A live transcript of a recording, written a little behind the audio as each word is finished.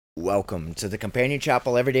Welcome to the Companion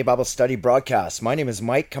Chapel Everyday Bible Study broadcast. My name is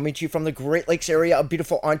Mike, coming to you from the Great Lakes area of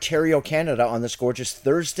beautiful Ontario, Canada, on this gorgeous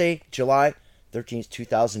Thursday, July 13th,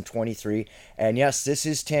 2023. And yes, this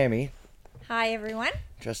is Tammy, Hi, everyone.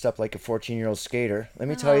 dressed up like a 14-year-old skater. Let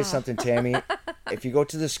me tell you something, Tammy. If you go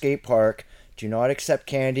to the skate park, do not accept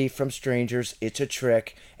candy from strangers. It's a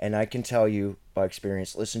trick, and I can tell you by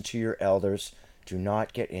experience, listen to your elders. Do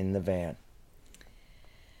not get in the van.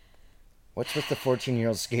 What's with the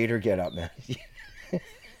 14-year-old skater get up, man?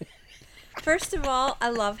 First of all, I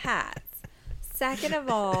love hats. Second of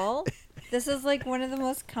all, this is like one of the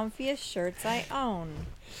most comfiest shirts I own.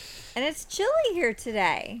 And it's chilly here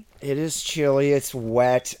today. It is chilly, it's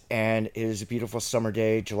wet, and it is a beautiful summer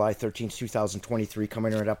day, July 13th, 2023,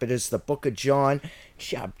 coming right up. It is the book of John,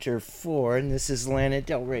 chapter 4, and this is Lana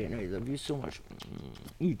Del Rey, and I love you so much.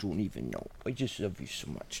 You don't even know. I just love you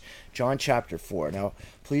so much. John chapter 4. Now,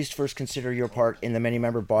 please first consider your part in the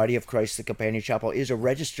many-member body of Christ. The Companion Chapel is a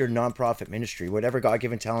registered non-profit ministry. Whatever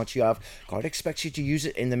God-given talent you have, God expects you to use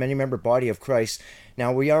it in the many-member body of Christ.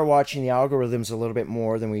 Now, we are watching the algorithms a little bit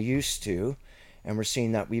more than we used to, and we're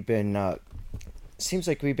seeing that we've been seems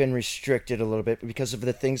like we've been restricted a little bit because of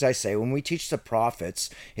the things I say. When we teach the prophets,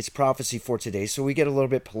 it's prophecy for today, so we get a little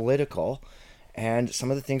bit political, and some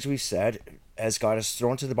of the things we've said has got us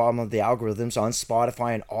thrown to the bottom of the algorithms on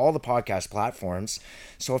Spotify and all the podcast platforms.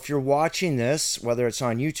 So if you're watching this, whether it's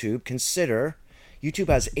on YouTube, consider YouTube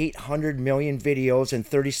has 800 million videos and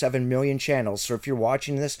 37 million channels. So if you're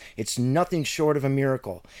watching this, it's nothing short of a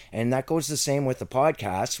miracle. And that goes the same with the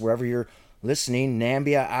podcasts, wherever you're listening,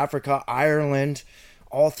 Nambia, Africa, Ireland,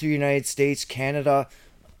 all through the United States, Canada.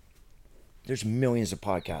 There's millions of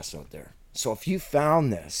podcasts out there. So if you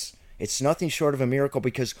found this, it's nothing short of a miracle,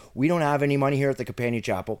 because we don't have any money here at the Companion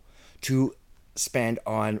Chapel to spend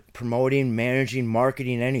on promoting, managing,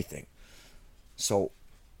 marketing, anything. So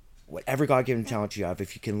whatever God-given talent you have,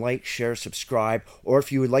 if you can like, share, subscribe, or if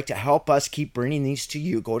you would like to help us keep bringing these to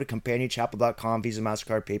you, go to companionchapel.com, Visa,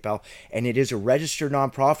 MasterCard, PayPal, and it is a registered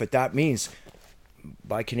nonprofit. That means,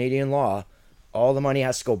 by Canadian law, all the money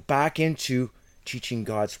has to go back into teaching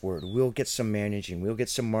God's Word. We'll get some managing. We'll get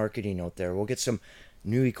some marketing out there. We'll get some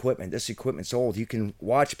new equipment. This equipment's old. You can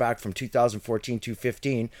watch back from 2014 to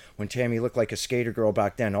 15 when Tammy looked like a skater girl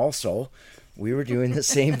back then also. We were doing the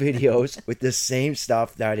same videos with the same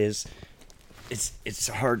stuff. That is, it's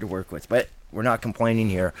hard to work with, but we're not complaining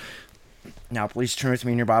here. Now, please turn with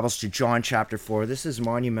me in your Bibles to John chapter 4. This is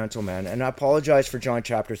monumental, man. And I apologize for John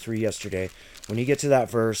chapter 3 yesterday. When you get to that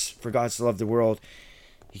verse, for God so loved the world,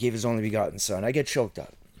 he gave his only begotten son. I get choked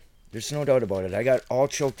up. There's no doubt about it. I got all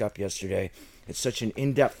choked up yesterday. It's such an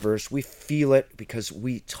in-depth verse. We feel it because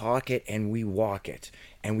we talk it and we walk it.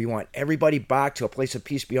 And we want everybody back to a place of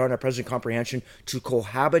peace beyond our present comprehension, to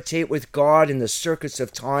cohabitate with God in the circuits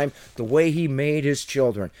of time the way he made his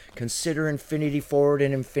children. Consider infinity forward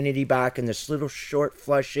and infinity back in this little short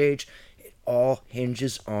flesh age. It all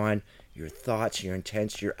hinges on your thoughts, your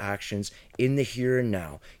intents, your actions in the here and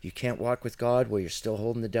now. You can't walk with God while you're still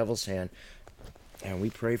holding the devil's hand. And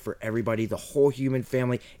we pray for everybody, the whole human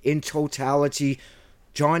family in totality.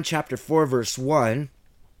 John chapter 4, verse 1.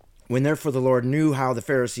 When therefore the Lord knew how the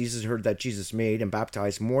Pharisees had heard that Jesus made and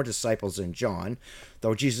baptized more disciples than John,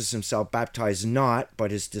 though Jesus himself baptized not,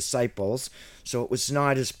 but his disciples. So it was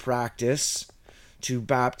not his practice to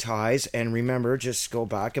baptize. And remember, just go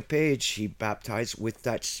back a page. He baptized with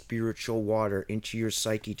that spiritual water into your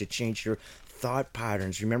psyche to change your thought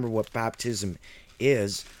patterns. Remember what baptism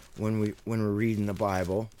is when we're reading the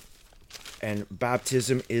Bible. And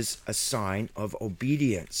baptism is a sign of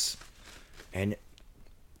obedience. And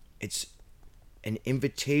it's an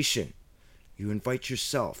invitation. You invite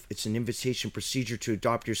yourself. It's an invitation procedure to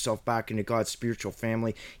adopt yourself back into God's spiritual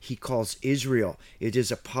family he calls Israel. It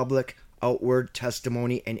is a public, outward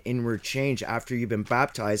testimony and inward change after you've been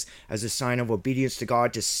baptized, as a sign of obedience to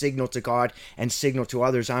God, to signal to God and signal to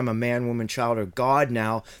others, I'm a man, woman, child of God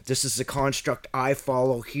now. This is the construct I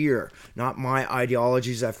follow here, not my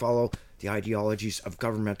ideologies. I follow the ideologies of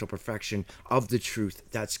governmental perfection, of the truth.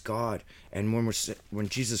 That's God. And when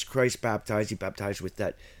Jesus Christ baptized, he baptized with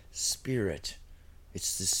that spirit.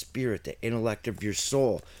 It's the spirit, the intellect of your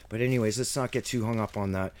soul. But anyways, let's not get too hung up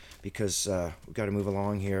on that, because we've got to move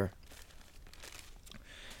along here.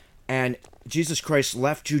 And Jesus Christ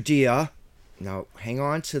left Judea. Now, hang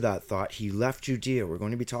on to that thought. He left Judea. We're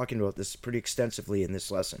going to be talking about this pretty extensively in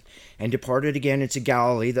this lesson. And departed again into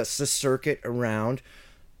Galilee. That's the circuit around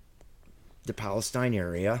the Palestine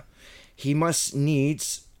area. He must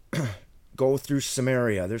needs go through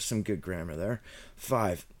Samaria. There's some good grammar there.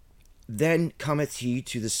 5. Then cometh he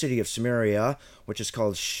to the city of Samaria, which is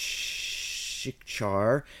called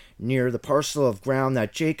Shichar, near the parcel of ground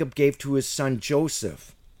that Jacob gave to his son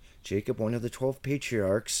Joseph. Jacob, one of the 12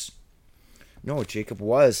 patriarchs. No, Jacob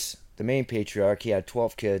was the main patriarch. He had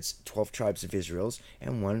 12 kids, 12 tribes of Israel,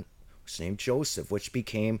 and one was named Joseph, which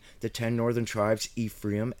became the 10 northern tribes,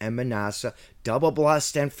 Ephraim and Manasseh, double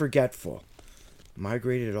blessed and forgetful,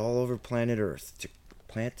 migrated all over planet Earth to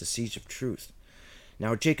plant the seeds of truth.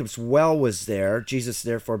 Now Jacob's well was there. Jesus,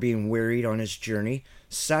 therefore, being wearied on his journey,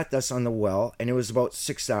 sat thus on the well, and it was about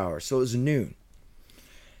 6 hours, so it was noon.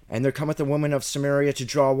 And there cometh a woman of Samaria to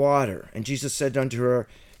draw water. And Jesus said unto her,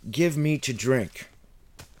 Give me to drink.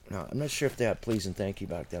 Now, I'm not sure if they had please and thank you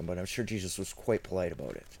back then, but I'm sure Jesus was quite polite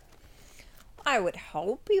about it. I would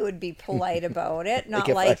hope he would be polite about it, not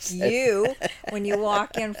Like like if I said- you when you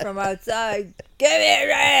walk in from outside. Give me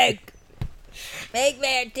a drink. Make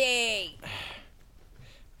me a tea.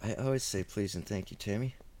 I always say please and thank you,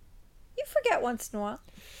 Tammy. You forget once in a while.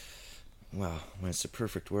 Well, when it's a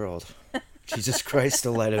perfect world, Jesus Christ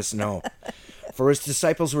will let us know. For his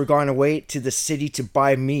disciples were gone away to the city to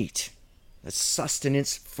buy meat, that's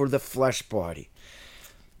sustenance for the flesh body.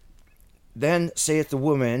 Then saith the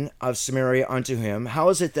woman of Samaria unto him, How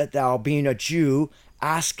is it that thou, being a Jew,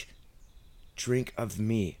 ask drink of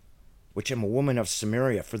me, which am a woman of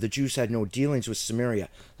Samaria? For the Jews had no dealings with Samaria.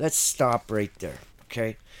 Let's stop right there,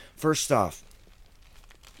 okay? First off,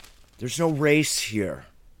 there's no race here,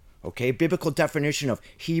 okay? Biblical definition of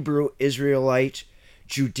Hebrew, Israelite,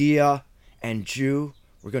 Judea, and Jew.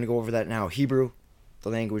 We're going to go over that now. Hebrew, the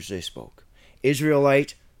language they spoke.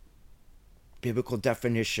 Israelite, biblical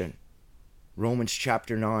definition. Romans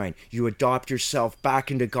chapter 9. You adopt yourself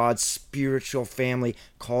back into God's spiritual family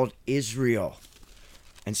called Israel.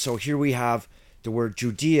 And so here we have the word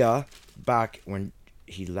Judea back when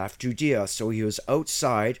he left Judea. So he was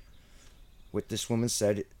outside. What this woman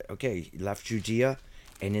said, okay, he left Judea.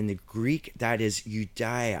 And in the Greek, that is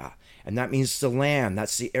Judea. And that means the land.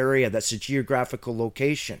 That's the area. That's the geographical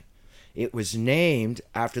location. It was named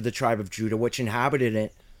after the tribe of Judah, which inhabited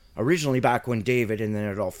it originally back when David, and then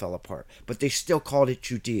it all fell apart. But they still called it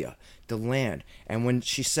Judea, the land. And when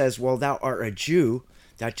she says, well, thou art a Jew,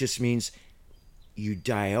 that just means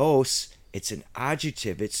Judaios. It's an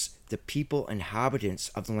adjective. It's the people, inhabitants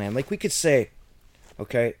of the land. Like we could say,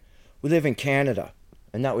 okay, we live in Canada,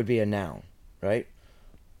 and that would be a noun, right?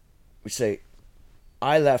 We say,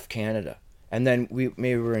 I left Canada. And then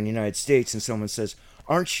maybe we're in the United States and someone says,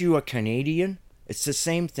 aren't you a Canadian? It's the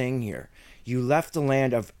same thing here. You left the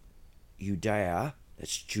land of Judea,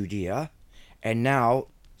 that's Judea, and now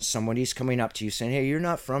somebody's coming up to you saying, hey, you're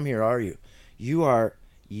not from here, are you? You are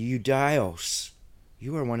Judaios.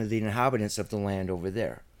 You are one of the inhabitants of the land over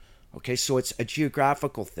there. Okay, so it's a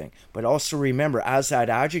geographical thing. But also remember, as that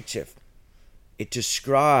adjective, it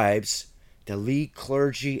describes the lead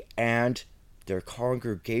clergy and their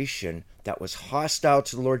congregation that was hostile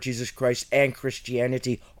to the Lord Jesus Christ and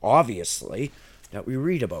Christianity, obviously, that we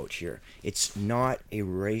read about here. It's not a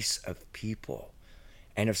race of people.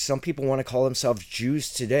 And if some people want to call themselves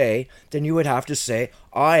Jews today, then you would have to say,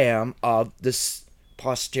 I am of this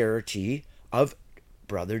posterity of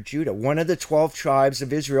brother Judah, one of the 12 tribes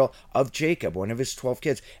of Israel of Jacob, one of his 12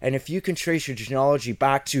 kids. And if you can trace your genealogy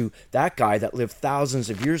back to that guy that lived thousands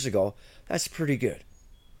of years ago, that's pretty good.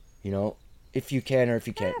 You know, if you can or if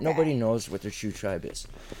you can't. Okay. Nobody knows what their true tribe is.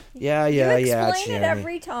 Yeah. You explain it Jeremy.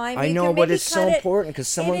 every time. I You know, can but maybe it's so cut it- important because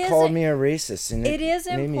someone It called is- me a racist and It is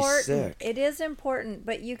made me important. sick. It is important,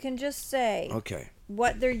 but you can just say Okay.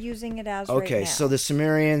 what they're using it as right Okay, now. so the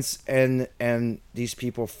Sumerians and these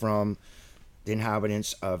people from the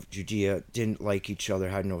inhabitants of Judea didn't like each other,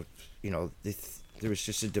 had no, there was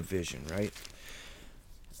just a division, right?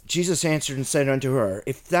 Jesus answered and said unto her,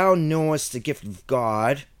 If thou knowest the gift of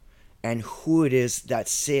God, and who it is that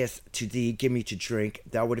saith to thee, Give me to drink,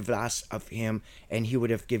 thou would have asked of him, and he would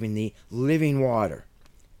have given thee living water.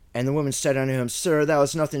 And the woman said unto him, Sir, thou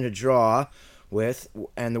hast nothing to draw with,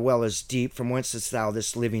 and the well is deep. From whence hast thou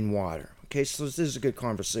this living water? Okay, so this is a good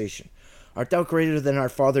conversation. Art thou greater than our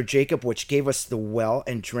father Jacob, which gave us the well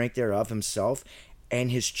and drank thereof himself, and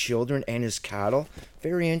his children and his cattle?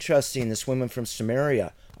 Very interesting. This woman from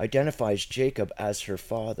Samaria identifies Jacob as her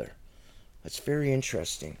father. That's very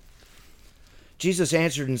interesting. Jesus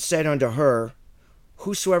answered and said unto her,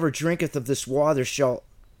 Whosoever drinketh of this water shall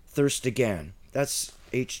thirst again. That's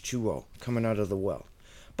H2O coming out of the well.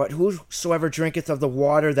 But whosoever drinketh of the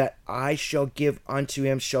water that I shall give unto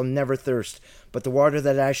him shall never thirst. But the water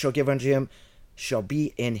that I shall give unto him shall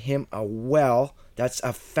be in him a well. That's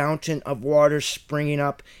a fountain of water springing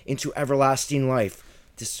up into everlasting life.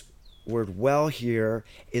 This word well here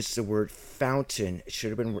is the word fountain. It should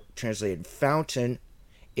have been translated fountain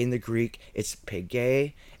In the Greek, it's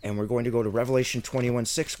pege, and we're going to go to Revelation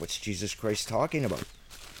 21:6. What's Jesus Christ talking about?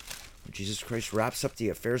 Jesus Christ wraps up the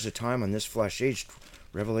affairs of time on this flesh age.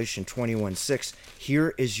 Revelation 21:6.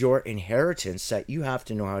 Here is your inheritance that you have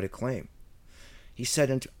to know how to claim. He said,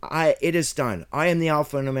 it is done. I am the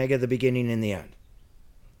Alpha and Omega, the beginning and the end.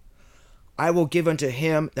 I will give unto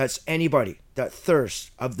him, that's anybody, that thirsts,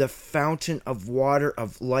 of the fountain of water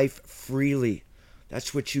of life freely.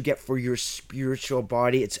 That's what you get for your spiritual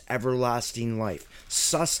body. It's everlasting life.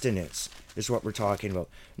 Sustenance is what we're talking about.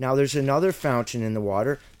 Now, there's another fountain in the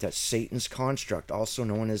water. That's Satan's construct, also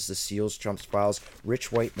known as the seals, trumps, vials, rich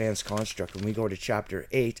white man's construct. When we go to chapter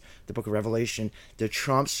 8, the book of Revelation, the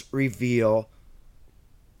trumps reveal,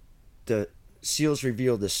 the seals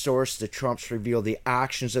reveal the source, the trumps reveal the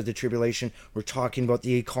actions of the tribulation. We're talking about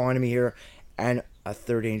the economy here. And a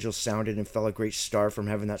third angel sounded, and fell a great star from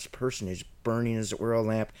heaven. That's personage, burning as it were a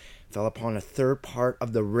lamp, fell upon a third part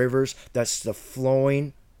of the rivers. That's the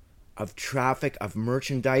flowing of traffic, of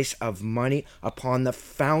merchandise, of money, upon the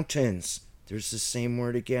fountains. There's the same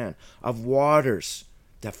word again. Of waters,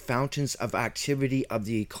 the fountains of activity of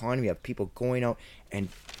the economy, of people going out and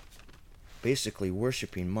basically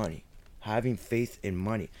worshiping money, having faith in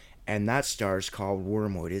money. And that star is called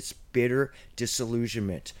wormwood. It's bitter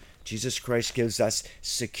disillusionment. Jesus Christ gives us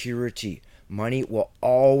security. Money will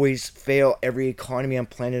always fail. Every economy on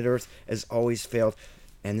planet Earth has always failed.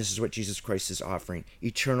 And this is what Jesus Christ is offering.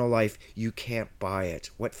 Eternal life, you can't buy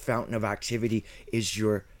it. What fountain of activity is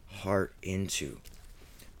your heart into?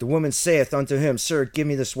 The woman saith unto him, Sir, give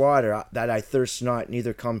me this water, that I thirst not,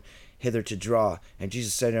 neither come hither to draw. And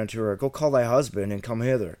Jesus said unto her, Go call thy husband, and come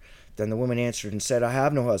hither. Then the woman answered and said, I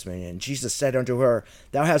have no husband. And Jesus said unto her,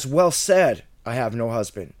 Thou hast well said, I have no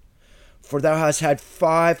husband. For thou hast had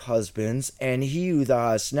 5 husbands, and he who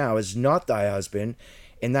thou hast now is not thy husband,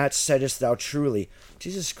 and that saidest thou truly.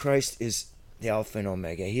 Jesus Christ is the Alpha and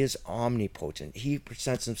Omega. He is omnipotent. He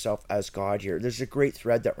presents himself as God here. There's a great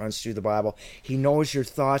thread that runs through the Bible. He knows your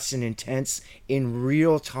thoughts and intents in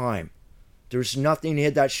real time. There's nothing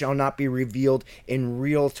hid that shall not be revealed in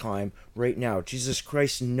real time right now. Jesus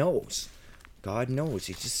Christ knows. God knows.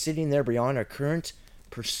 He's just sitting there beyond our current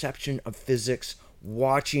perception of physics,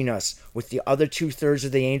 watching us with the other 2/3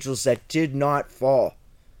 of the angels that did not fall.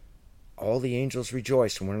 All the angels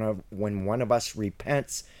rejoice when one of us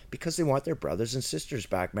repents, because they want their brothers and sisters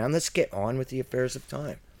back. Man, let's get on with the affairs of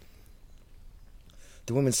time.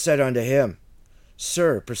 The woman said unto him,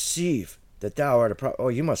 Sir, perceive that thou art a prophet. Oh,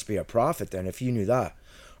 you must be a prophet then, if you knew that.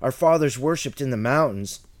 Our fathers worshipped in the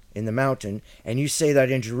mountain, and you say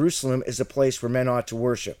that in Jerusalem is a place where men ought to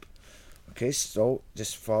worship. Okay, so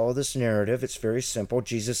just follow this narrative. It's very simple.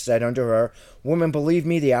 Jesus said unto her, Woman, believe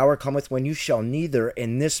me, the hour cometh when you shall neither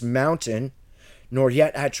in this mountain, nor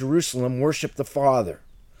yet at Jerusalem, worship the Father.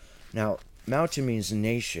 Now, mountain means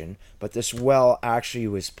nation, but this well actually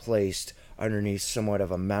was placed underneath somewhat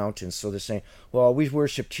of a mountain. So they're saying, well, we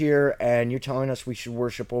worshipped here, and you're telling us we should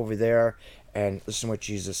worship over there. And listen to what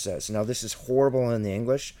Jesus says. Now, this is horrible in the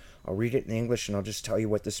English. I'll read it in English, and I'll just tell you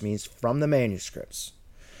what this means from the manuscripts.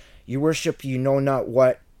 You worship, you know not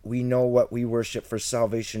what. We know what we worship, for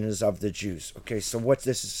salvation is of the Jews. Okay, so what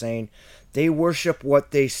this is saying, they worship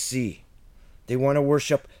what they see. They want to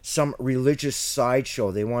worship some religious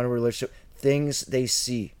sideshow. They want to worship things they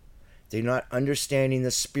see. They're not understanding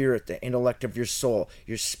the spirit, the intellect of your soul.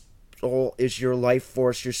 Your soul is your life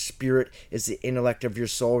force. Your spirit is the intellect of your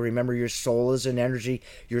soul. Remember, your soul is an energy.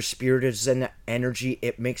 Your spirit is an energy.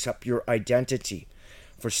 It makes up your identity.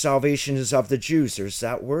 For salvation is of the Jews. There's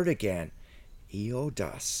that word again.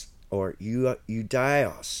 Iodas, or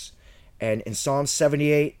Eudios. And in Psalm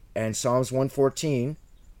 78 and Psalms 114,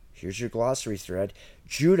 here's your glossary thread,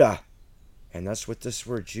 Judah, and that's what this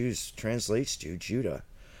word Jews translates to, Judah,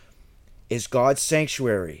 is God's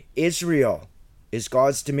sanctuary. Israel is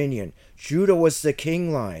God's dominion. Judah was the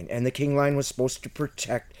king line, and the king line was supposed to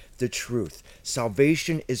protect the truth.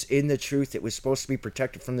 Salvation is in the truth. It was supposed to be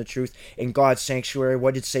protected from the truth. In God's sanctuary,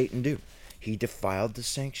 what did Satan do? He defiled the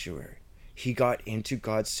sanctuary. He got into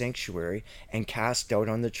God's sanctuary and cast doubt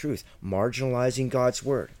on the truth, marginalizing God's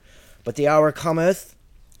word. But the hour cometh,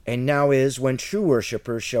 and now is, when true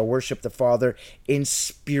worshipers shall worship the Father in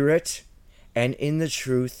spirit and in the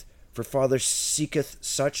truth, for Father seeketh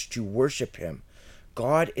such to worship him.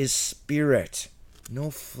 God is spirit, no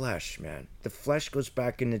flesh, man. The flesh goes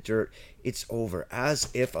back in the dirt. It's over. As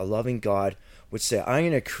if a loving God would say, I'm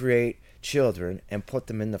going to create children and put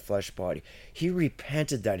them in the flesh body. He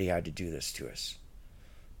repented that he had to do this to us.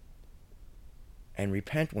 And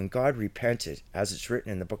when God repented, as it's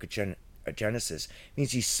written in the book of Genesis,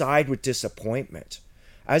 means he sighed with disappointment.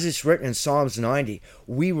 As it's written in Psalms 90,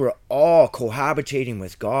 we were all cohabitating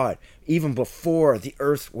with God even before the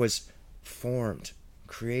earth was formed,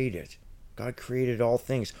 created. God created all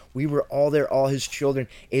things. We were all there, all his children,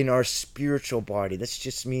 in our spiritual body. That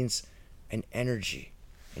just means an energy.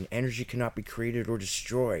 An energy cannot be created or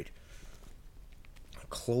destroyed. A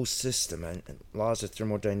closed system and laws of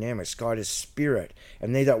thermodynamics. God is spirit,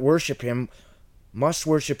 and they that worship him must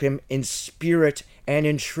worship him in spirit and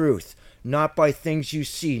in truth. Not by things you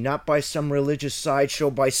see, not by some religious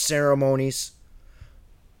sideshow, by ceremonies.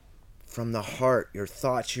 From the heart, your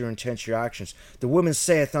thoughts, your intents, your actions. The woman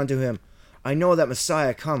saith unto him, I know that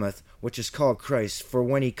Messiah cometh, which is called Christ, for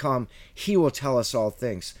when he come, he will tell us all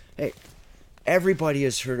things. Hey, everybody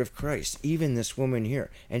has heard of Christ, even this woman here.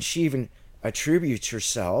 And she even attributes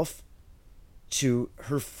herself to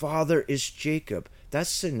her father is Jacob.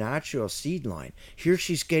 That's the natural seed line. Here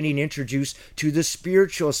she's getting introduced to the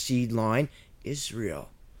spiritual seed line, Israel.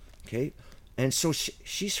 Okay? And so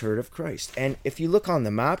she's heard of Christ. And if you look on the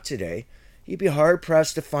map today, you'd be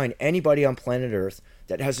hard-pressed to find anybody on planet Earth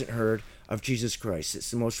that hasn't heard of Jesus Christ.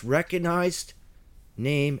 It's the most recognized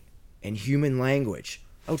name in human language.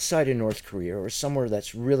 Outside of North Korea or somewhere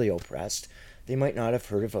that's really oppressed, they might not have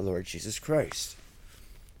heard of the Lord Jesus Christ.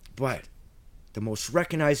 But the most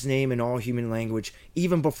recognized name in all human language,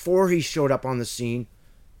 even before he showed up on the scene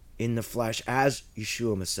in the flesh as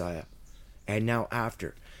Yeshua Messiah, and now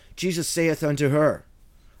after. Jesus saith unto her,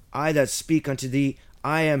 I that speak unto thee,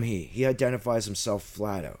 I am he. He identifies himself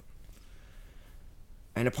flat out.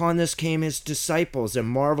 And upon this came his disciples, and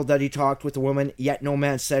marveled that he talked with the woman, yet no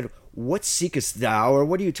man said, What seekest thou, or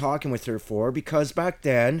what are you talking with her for? Because back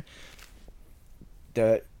then,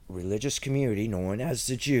 the religious community, known as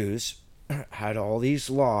the Jews, had all these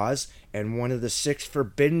laws, and one of the 6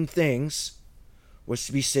 forbidden things was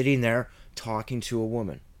to be sitting there talking to a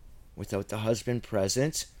woman without the husband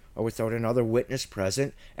present or without another witness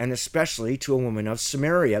present, and especially to a woman of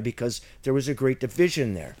Samaria, because there was a great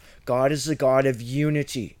division there. God is the God of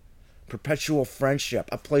unity, perpetual friendship,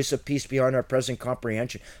 a place of peace beyond our present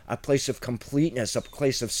comprehension, a place of completeness, a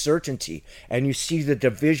place of certainty. And you see the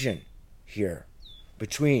division here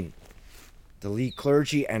between the lead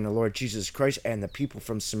clergy and the Lord Jesus Christ and the people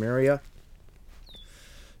from Samaria.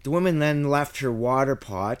 The woman then left her water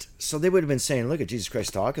pot, so they would have been saying, look at Jesus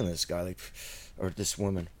Christ talking to this guy, like, or this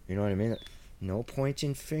woman, you know what I mean? No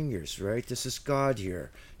pointing fingers, right? This is God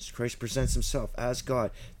here. Jesus Christ presents himself as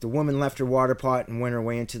God. The woman left her water pot and went her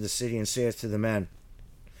way into the city and saith to the men.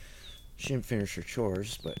 She didn't finish her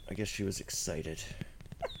chores, but I guess she was excited.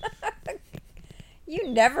 You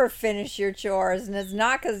never finish your chores, and it's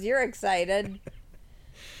not because you're excited.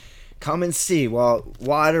 Come and see. Well,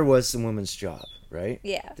 water was the woman's job, right?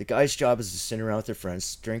 Yeah. The guy's job is to sit around with their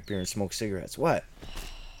friends, drink beer, and smoke cigarettes. What?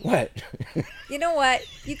 You know what?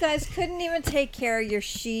 You guys couldn't even take care of your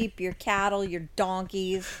sheep, your cattle, your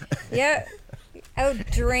donkeys. Yeah. Out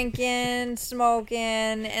drinking, smoking,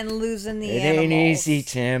 and losing the animals. It ain't easy,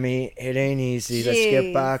 Tammy. It ain't easy. Jeez. Let's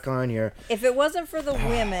get back on here. If it wasn't for the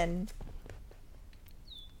women,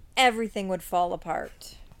 everything would fall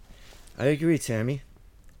apart. I agree, Tammy.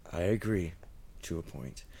 I agree. To a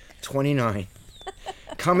point. 29.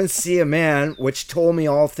 Come and see a man which told me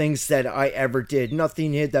all things that I ever did.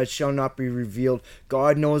 Nothing hid that shall not be revealed.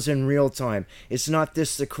 God knows in real time. Is not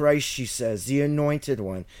this the Christ, she says, the anointed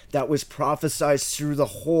one, that was prophesied through the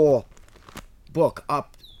whole book,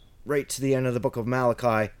 up right to the end of the book of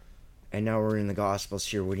Malachi. And now we're in the Gospels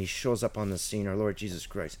here when he shows up on the scene, our Lord Jesus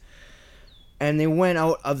Christ. And they went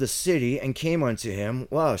out of the city and came unto him.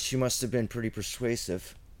 Wow, she must have been pretty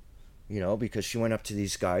persuasive, you know, because she went up to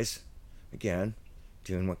these guys, again,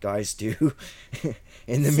 doing what guys do.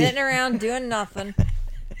 Sitting around doing nothing.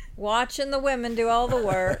 Watching the women do all the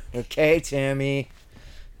work. Okay, Tammy.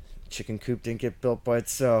 Chicken coop didn't get built by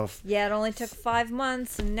itself. Yeah, it only took 5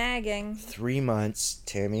 months and nagging. 3 months,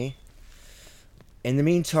 Tammy. In the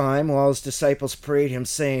meantime, while his disciples prayed him,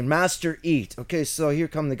 saying, Master, eat. Okay, so here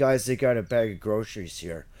come the guys, they got a bag of groceries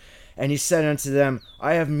here. And he said unto them,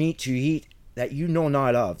 I have meat to eat that you know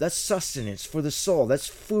not of. That's sustenance for the soul. That's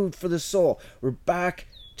food for the soul. We're back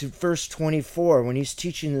to verse 24 when he's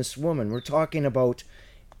teaching this woman. We're talking about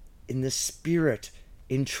in the spirit,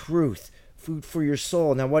 in truth, food for your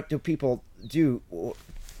soul. Now, what do people do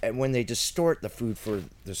when they distort the food for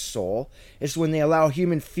the soul? Is when they allow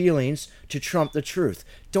human feelings to trump the truth.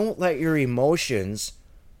 Don't let your emotions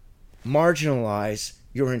marginalize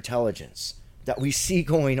your intelligence that we see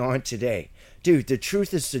going on today. Dude, the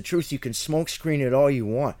truth is the truth. You can smoke screen it all you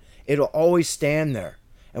want. It'll always stand there.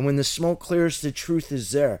 And when the smoke clears, the truth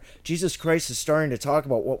is there. Jesus Christ is starting to talk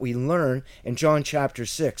about what we learn in John chapter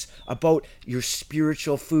 6 about your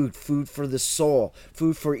spiritual food, food for the soul,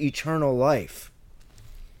 food for eternal life.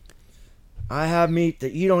 I have meat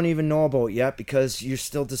that you don't even know about yet because you're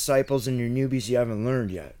still disciples and you're newbies you haven't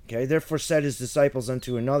learned yet. Okay, therefore said his disciples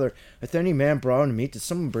unto another, Hath any man brought him meat? Did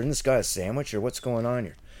someone bring this guy a sandwich, or what's going on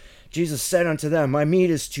here? Jesus said unto them, My meat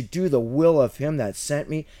is to do the will of him that sent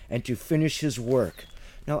me and to finish his work.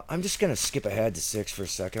 Now, I'm just going to skip ahead to 6 for a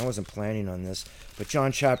second. I wasn't planning on this. But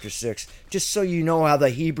John chapter 6, just so you know how the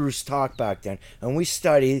Hebrews talked back then. And we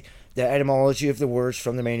study the etymology of the words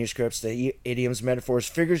from the manuscripts, the idioms, metaphors,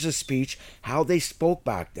 figures of speech, how they spoke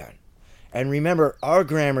back then. And remember, our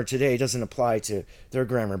grammar today doesn't apply to their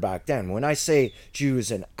grammar back then. When I say Jew is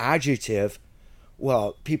an adjective,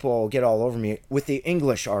 well, people will get all over me with the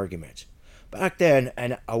English argument. Back then,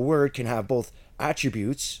 a word can have both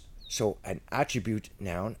attributes, so an attribute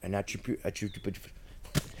noun, an attribute it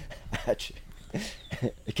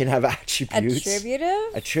can have attributes.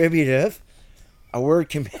 Attributive? Attributive. A word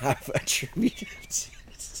can have attributives.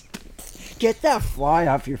 Get that fly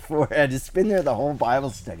off your forehead. It's been there the whole Bible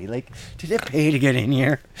study. Like, did it pay to get in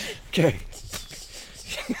here? Okay.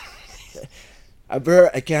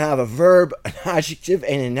 It can have a verb, an adjective,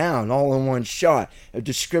 and a noun all in one shot. A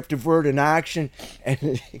descriptive word, an action,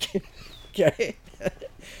 and okay.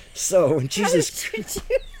 So when Jesus,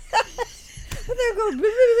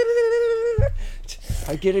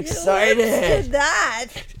 I get excited. Did that?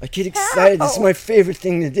 I get excited. How? This is my favorite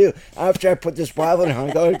thing to do. After I put this Bible down,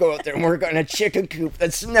 I gotta go out there and work on a chicken coop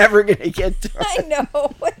that's never gonna get done. I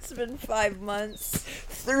know. It's been 5 months.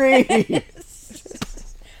 3.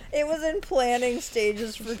 It was in planning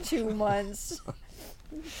stages for 2 months.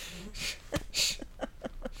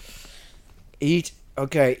 Eat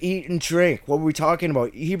and drink. What were we talking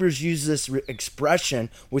about? Hebrews use this expression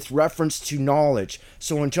with reference to knowledge.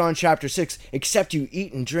 So in John chapter 6, except you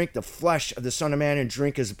eat and drink the flesh of the Son of Man and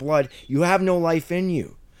drink his blood, you have no life in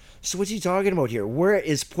you. So what's he talking about here? Where it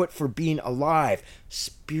is put for being alive,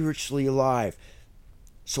 spiritually alive.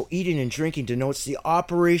 So eating and drinking denotes the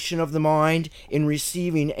operation of the mind in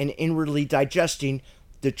receiving and inwardly digesting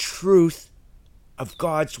the truth of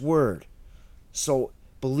God's word. So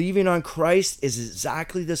believing on Christ is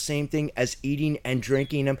exactly the same thing as eating and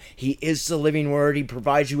drinking him. He is the living word. He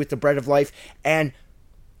provides you with the bread of life and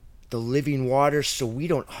the living water, so we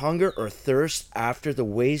don't hunger or thirst after the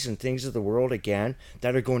ways and things of the world again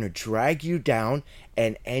that are going to drag you down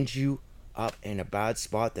and end you up in a bad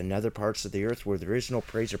spot, the nether parts of the earth where there is no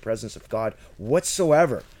praise or presence of God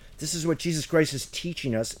whatsoever. This is what Jesus Christ is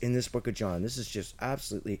teaching us in this book of John. This is just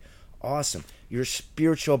absolutely awesome. Your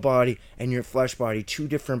spiritual body and your flesh body, 2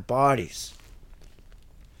 different bodies.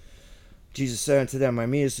 Jesus said unto them, My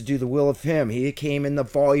meat is to do the will of him. He came in the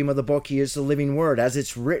volume of the book. He is the living word, as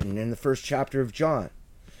it's written in the 1st chapter of John.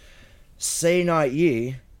 Say not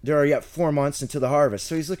ye, there are yet 4 months until the harvest.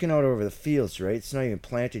 So he's looking out over the fields, right? It's not even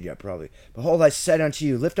planted yet, probably. Behold, I said unto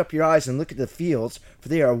you, lift up your eyes and look at the fields, for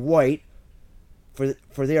they are white,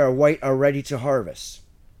 for they are white, are ready to harvest.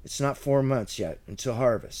 It's not 4 months yet until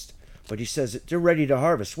harvest. But he says that they're ready to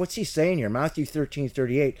harvest. What's he saying here? Matthew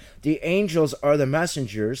 13:38. The angels are the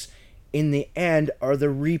messengers. In the end are the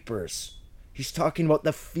reapers. He's talking about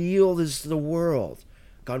the field is the world.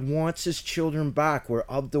 God wants his children back. We're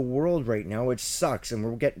of the world right now. It sucks. And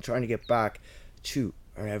we're trying to get back to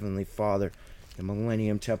our Heavenly Father. The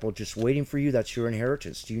Millennium Temple just waiting for you. That's your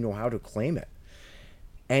inheritance. Do you know how to claim it?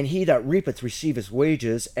 And he that reapeth receiveth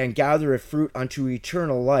wages, and gathereth fruit unto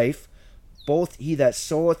eternal life. Both he that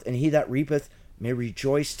soweth and he that reapeth may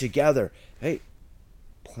rejoice together. Hey,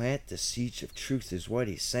 plant the seeds of truth is what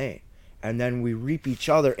he's saying. And then we reap each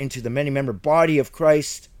other into the many-membered body of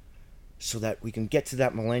Christ so that we can get to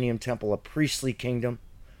that Millennium Temple, a priestly kingdom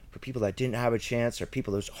for people that didn't have a chance, or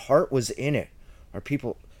people whose heart was in it, or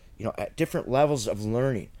people, at different levels of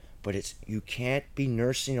learning. But you can't be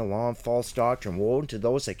nursing along false doctrine. Woe unto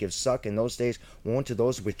those that give suck in those days. Woe unto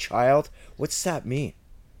those with child. What's that mean?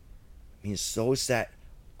 It means those that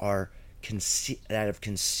are that have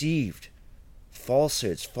conceived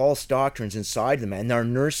falsehoods, false doctrines inside them, and they're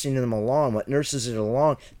nursing them along. What nurses it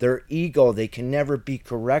along? Their ego. They can never be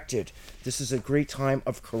corrected. This is a great time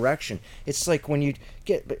of correction. It's like when you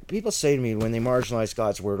people say to me when they marginalize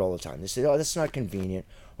God's word all the time, they say, oh, that's not convenient,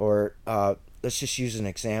 or let's just use an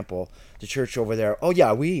example. The church over there, oh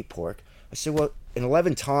yeah, we eat pork. I said, well, in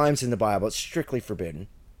 11 times in the Bible, it's strictly forbidden.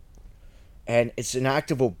 And it's an act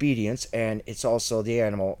of obedience, and it's also the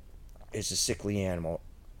animal is a sickly animal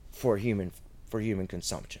for human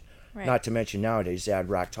consumption. Right. Not to mention nowadays they add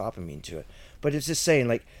ractopamine to it. But it's just saying,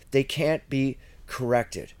 like, they can't be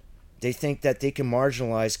corrected. They think that they can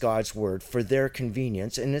marginalize God's word for their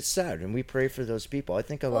convenience, and it's sad. And we pray for those people. I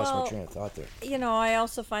think I lost my train of thought there. I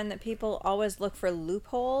also find that people always look for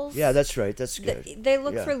loopholes. Yeah, that's right. That's good. They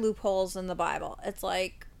look for loopholes in the Bible. It's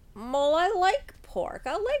like, well, I like pork.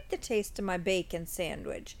 I like the taste of my bacon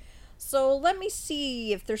sandwich. So let me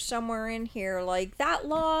see if there's somewhere in here like that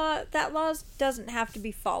law doesn't have to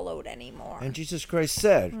be followed anymore. And Jesus Christ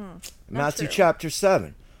said, Matthew chapter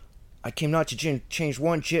 7, I came not to change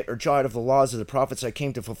one jot or jot of the laws of the prophets. I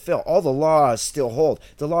came to fulfill. All the laws still hold.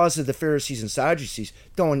 The laws of the Pharisees and Sadducees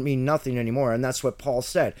don't mean nothing anymore. And that's what Paul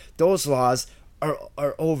said. Those laws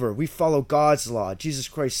are over. We follow God's law. Jesus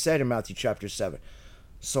Christ said in Matthew chapter 7.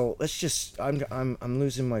 So let's just, I'm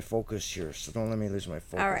losing my focus here. So don't let me lose my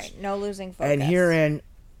focus. All right. No losing focus. And herein,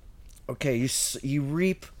 okay, you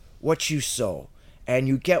reap what you sow. And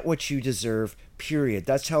you get what you deserve, period.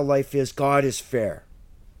 That's how life is. God is fair.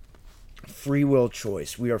 Free will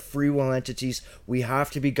choice. We are free will entities. We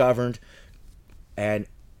have to be governed, and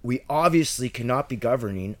we obviously cannot be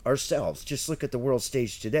governing ourselves. Just look at the world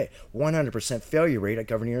stage today. 100% failure rate at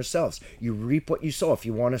governing ourselves. You reap what you sow. If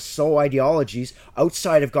you want to sow ideologies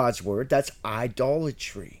outside of God's word, that's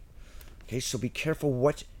idolatry. Okay, so be careful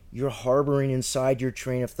what you're harboring inside your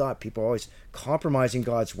train of thought. People are always compromising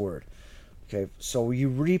God's word. Okay, so you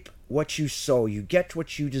reap what you sow. You get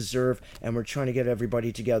what you deserve, and we're trying to get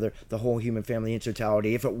everybody together, the whole human family in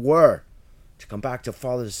totality. If it were to come back to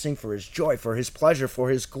Father to sing for his joy, for his pleasure, for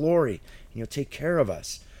his glory, and you'll take care of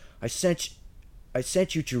us. I sent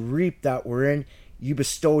you to reap that wherein you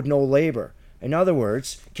bestowed no labor. In other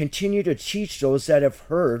words, continue to teach those that have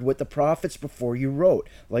heard what the prophets before you wrote.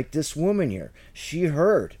 Like this woman here. She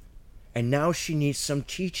heard, and now she needs some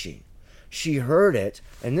teaching. She heard it,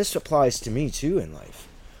 and this applies to me too in life.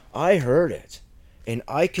 I heard it, and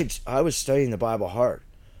I was studying the Bible hard.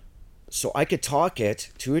 So I could talk it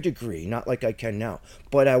to a degree, not like I can now,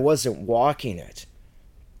 but I wasn't walking it.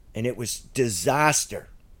 And it was disaster.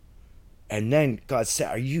 And then God said,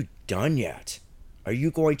 are you done yet? Are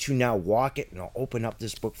you going to now walk it? And I'll open up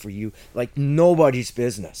this book for you like nobody's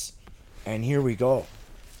business. And here we go.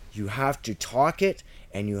 You have to talk it,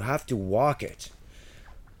 and you have to walk it.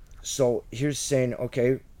 So here's saying,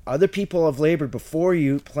 okay, other people have labored before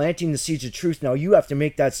you, planting the seeds of truth. Now you have to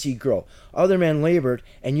make that seed grow. Other men labored,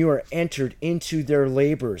 and you are entered into their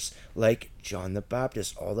labors. Like John the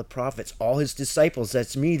Baptist, all the prophets, all his disciples,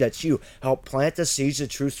 that's me, that's you, help plant the seeds of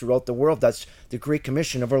truth throughout the world. That's the great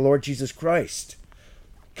commission of our Lord Jesus Christ.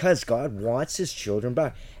 Because God wants his children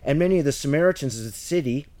back. And many of the Samaritans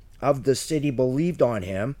of the city believed on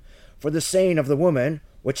him for the saying of the woman,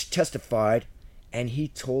 which testified, and he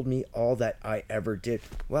told me all that I ever did.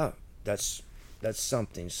 Wow, that's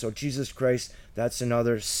something. So Jesus Christ, that's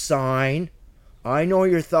another sign. I know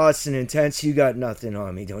your thoughts and intents. You got nothing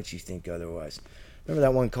on me. Don't you think otherwise? Remember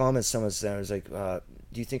that one comment someone said? I was like, do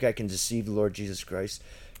you think I can deceive the Lord Jesus Christ?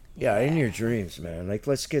 Yeah, in your dreams, man. Like,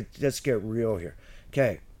 let's get real here.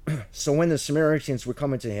 Okay. So when the Samaritans were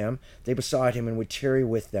coming to him, they besought him and would tarry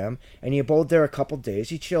with them. And he abode there a couple days.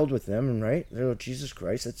 He chilled with them, and right? Oh, Jesus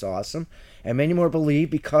Christ, that's awesome. And many more believed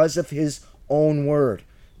because of his own word.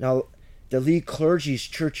 Now, the lead clergy's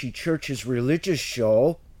church's religious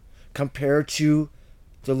show compared to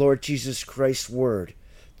the Lord Jesus Christ's word.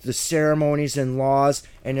 The ceremonies and laws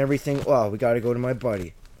and everything. Well, we got to go to my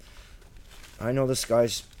buddy. I know this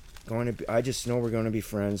guy's going to be... I just know we're going to be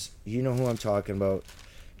friends. You know who I'm talking about.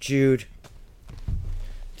 Jude,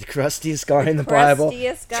 the crustiest guy in the Bible.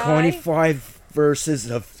 25 verses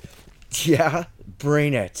of,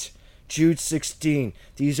 bring it. Jude 16.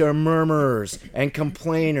 These are murmurers and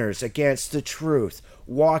complainers against the truth,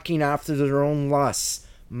 walking after their own lusts.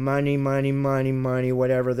 Money, money, money, money,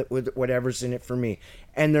 whatever's in it for me.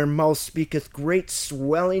 And their mouth speaketh great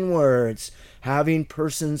swelling words, having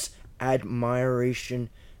persons admiration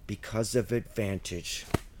because of advantage.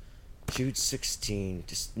 Jude 16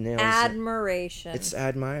 just nails admiration. It's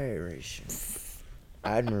admiration.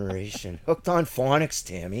 Admiration. Hooked on phonics,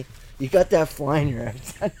 Tammy. You got that flying your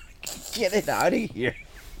head. Get it out of here.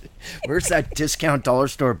 Where's that discount dollar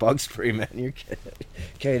store bug spray, man? You're kidding.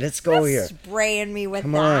 Okay, let's go here. Spraying me with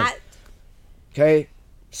Come that. On. Okay,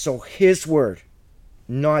 so his word,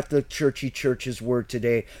 not the church's word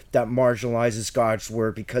today that marginalizes God's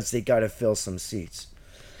word because they got to fill some seats.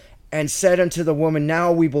 And said unto the woman,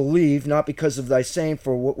 now we believe, not because of thy saying,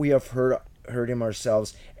 for what we have heard him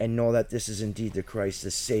ourselves, and know that this is indeed the Christ, the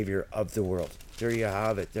Savior of the world. There you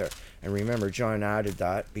have it there. And remember, John added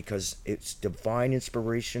that because it's divine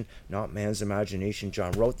inspiration, not man's imagination.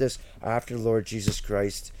 John wrote this after the Lord Jesus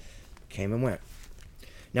Christ came and went.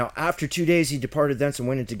 Now, after 2 days, he departed thence and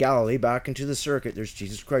went into Galilee, back into the circuit. There's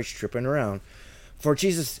Jesus Christ tripping around. For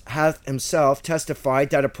Jesus hath himself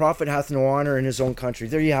testified that a prophet hath no honor in his own country.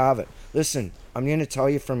 There you have it. Listen, I'm going to tell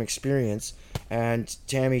you from experience, and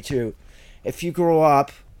Tammy too. If you grow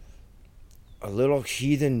up a little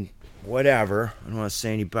heathen, whatever, I don't want to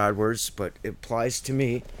say any bad words, but it applies to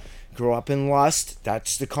me. Grow up in lust.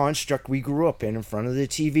 That's the construct we grew up in front of the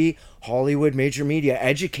TV. Hollywood, major media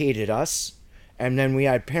educated us. And then we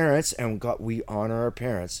had parents, and we honor our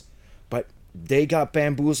parents. But they got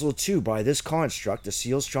bamboozled too by this construct, the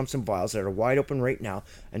seals, trumps, and vials that are wide open right now,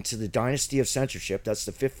 and to the dynasty of censorship. That's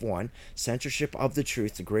the fifth one. Censorship of the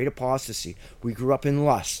truth, the great apostasy. We grew up in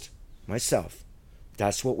lust. Myself.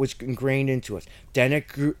 That's what was ingrained into us. Then it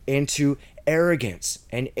grew into arrogance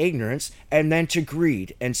and ignorance, and then to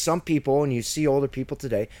greed. And some people, and you see older people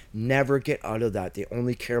today, never get out of that. They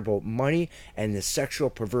only care about money and the sexual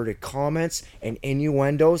perverted comments and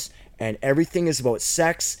innuendos, and everything is about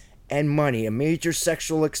sex and money. A major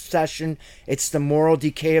sexual obsession. It's the moral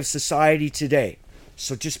decay of society today.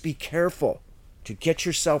 So just be careful to get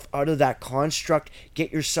yourself out of that construct.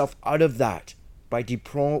 Get yourself out of that. By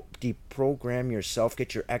deprogram yourself,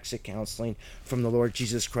 get your exit counseling from the Lord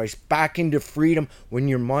Jesus Christ back into freedom. When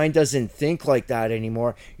your mind doesn't think like that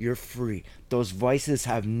anymore, you're free. Those vices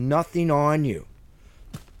have nothing on you.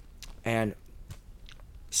 And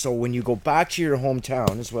so when you go back to your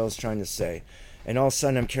hometown, is what I was trying to say, and all of a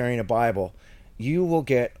sudden I'm carrying a Bible, you will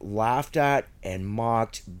get laughed at and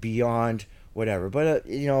mocked beyond whatever. But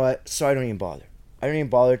you know what? So I don't even bother. I don't even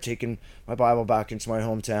bother taking my Bible back into my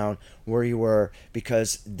hometown where you were,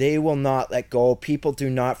 because they will not let go. People do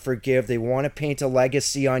not forgive. They want to paint a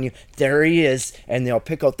legacy on you. There he is. And they'll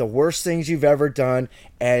pick out the worst things you've ever done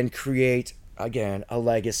and create, again, a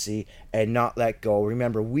legacy and not let go.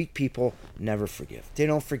 Remember, weak people never forgive. They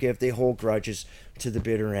don't forgive. They hold grudges to the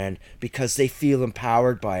bitter end because they feel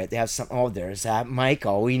empowered by it. They have some, oh, there's that Mike.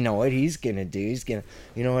 Oh, we know what he's going to do. He's going to,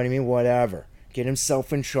 you know what I mean? Whatever. Get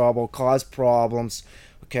himself in trouble, cause problems,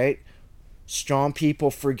 okay? Strong people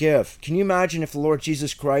forgive. Can you imagine if the Lord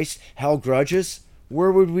Jesus Christ held grudges?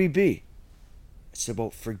 Where would we be? It's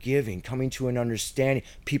about forgiving, coming to an understanding.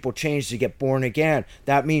 People change to get born again.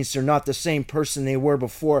 That means they're not the same person they were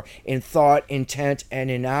before in thought, intent, and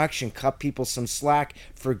in action. Cut people some slack.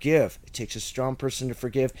 Forgive. It takes a strong person to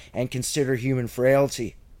forgive and consider human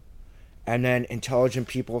frailty. And then intelligent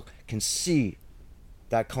people can see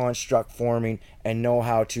that construct forming and know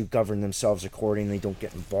how to govern themselves accordingly. Don't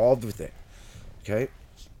get involved with it. Okay?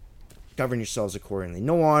 Govern yourselves accordingly.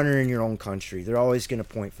 No honor in your own country. They're always going to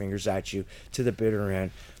point fingers at you to the bitter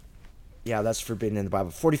end. Yeah, that's forbidden in the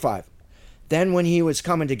Bible. 45. Then when he was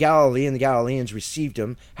coming to Galilee, and the Galileans received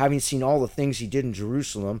him, having seen all the things he did in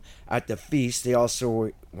Jerusalem at the feast, they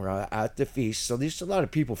also were at the feast. So there's a lot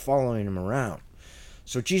of people following him around.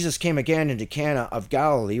 So Jesus came again into Cana of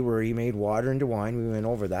Galilee, where he made water into wine. We went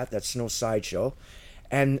over that. That's no sideshow.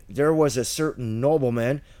 And there was a certain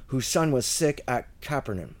nobleman whose son was sick at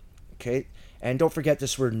Capernaum. Okay? And don't forget,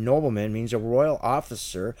 this word nobleman means a royal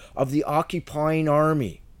officer of the occupying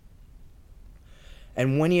army.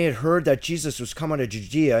 And when he had heard that Jesus was come out of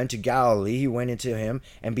Judea into Galilee, he went into him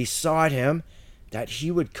and besought him that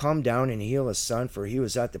he would come down and heal his son, for he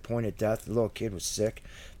was at the point of death. The little kid was sick.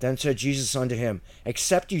 Then said Jesus unto him,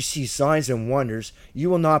 except you see signs and wonders, you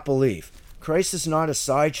will not believe. Christ is not a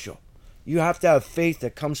sideshow. You have to have faith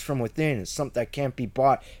that comes from within. It's something that can't be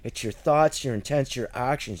bought. It's your thoughts, your intents, your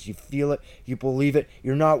actions. You feel it, you believe it,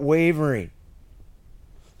 you're not wavering.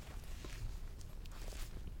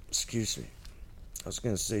 Excuse me. I was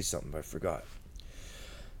going to say something, but I forgot.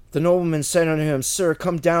 The nobleman said unto him, Sir,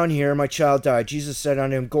 come down here, my child died. Jesus said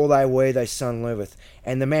unto him, Go thy way, thy son liveth.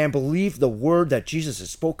 And the man believed the word that Jesus had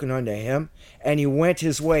spoken unto him, and he went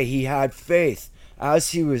his way. He had faith. As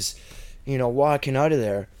he was, walking out of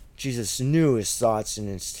there, Jesus knew his thoughts and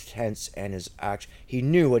his intents and his action. He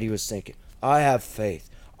knew what he was thinking. I have faith.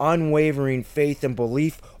 Unwavering faith and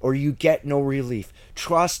belief, or you get no relief.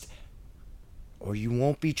 Trust, or you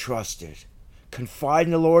won't be trusted. Confide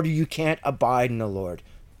in the Lord, or you can't abide in the Lord.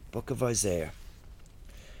 Book of Isaiah.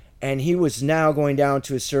 And he was now going down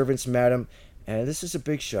to his servants, met him. And this is a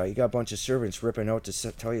big shot. You got a bunch of servants ripping out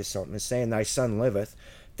to tell you something. It's saying, Thy son liveth.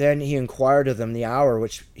 Then he inquired of them the hour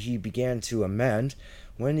which he began to amend.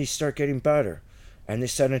 When did he start getting better? And they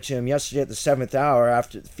said unto him, Yesterday at the 7th hour,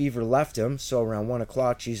 after the fever left him. So around 1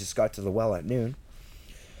 o'clock, Jesus got to the well at noon.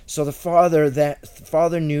 So the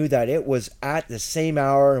father knew that it was at the same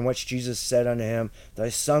hour in which Jesus said unto him, Thy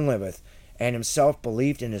son liveth. and himself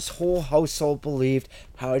believed, and his whole household believed.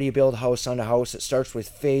 How do you build house on a house? It starts with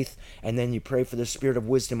faith, and then you pray for the spirit of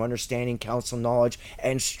wisdom, understanding, counsel, knowledge,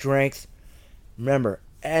 and strength. Remember,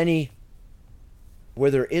 where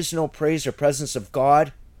there is no praise or presence of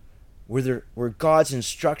God, where God's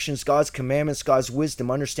instructions, God's commandments, God's wisdom,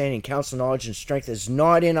 understanding, counsel, knowledge, and strength is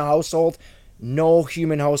not in a household, no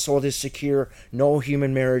human household is secure. No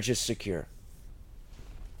human marriage is secure.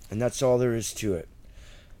 And that's all there is to it.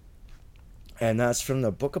 And that's from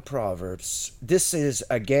the book of Proverbs. This is,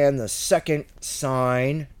 again, the second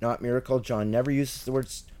sign, not miracle. John never uses the word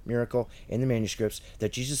miracle in the manuscripts,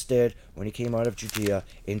 that Jesus did when he came out of Judea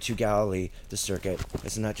into Galilee, the circuit.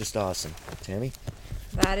 Isn't that just awesome? Tammy?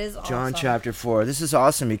 That is awesome. John chapter 4. This is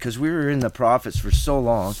awesome because we were in the prophets for so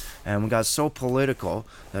long and we got so political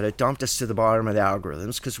that it dumped us to the bottom of the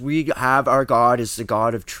algorithms, because we have our God is the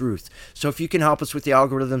God of truth. So if you can help us with the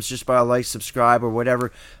algorithms just by a like, subscribe, or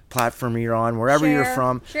whatever platform you're on, wherever you're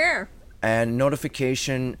from. Share. And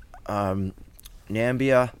notification,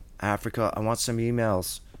 Nambia, Africa. I want some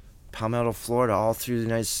emails. Palmetto, Florida, all through the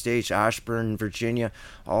United States, Ashburn, Virginia,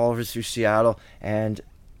 all over through Seattle, and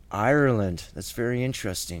Ireland. That's very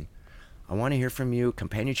interesting. I want to hear from you.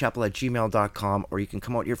 CompanionChapel@gmail.com, or you can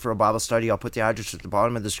come out here for a Bible study. I'll put the address at the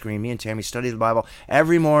bottom of the screen. Me and Tammy study the Bible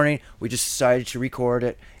every morning. We just decided to record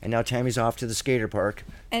it, and now Tammy's off to the skater park.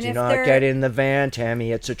 And do not get in the van,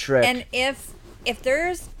 Tammy. It's a trick. And if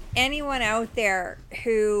there's anyone out there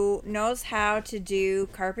who knows how to do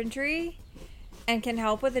carpentry and can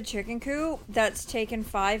help with a chicken coop that's taken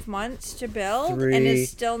 5 months to build 3. and is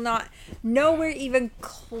still nowhere even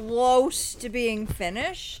close to being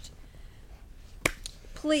finished,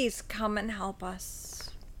 please come and help us.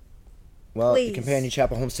 Well, Please. The Companion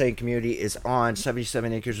Chapel Homesteading Community is on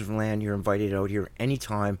 77 acres of land. You're invited out here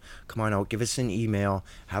anytime. Come on out, give us an email,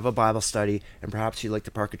 have a Bible study, and perhaps you'd like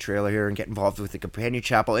to park a trailer here and get involved with the Companion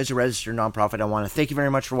Chapel. It's a registered nonprofit. I want to thank you very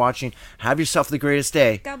much for watching. Have yourself the greatest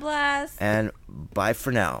day. God bless. And bye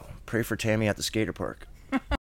for now. Pray for Tammy at the skater park.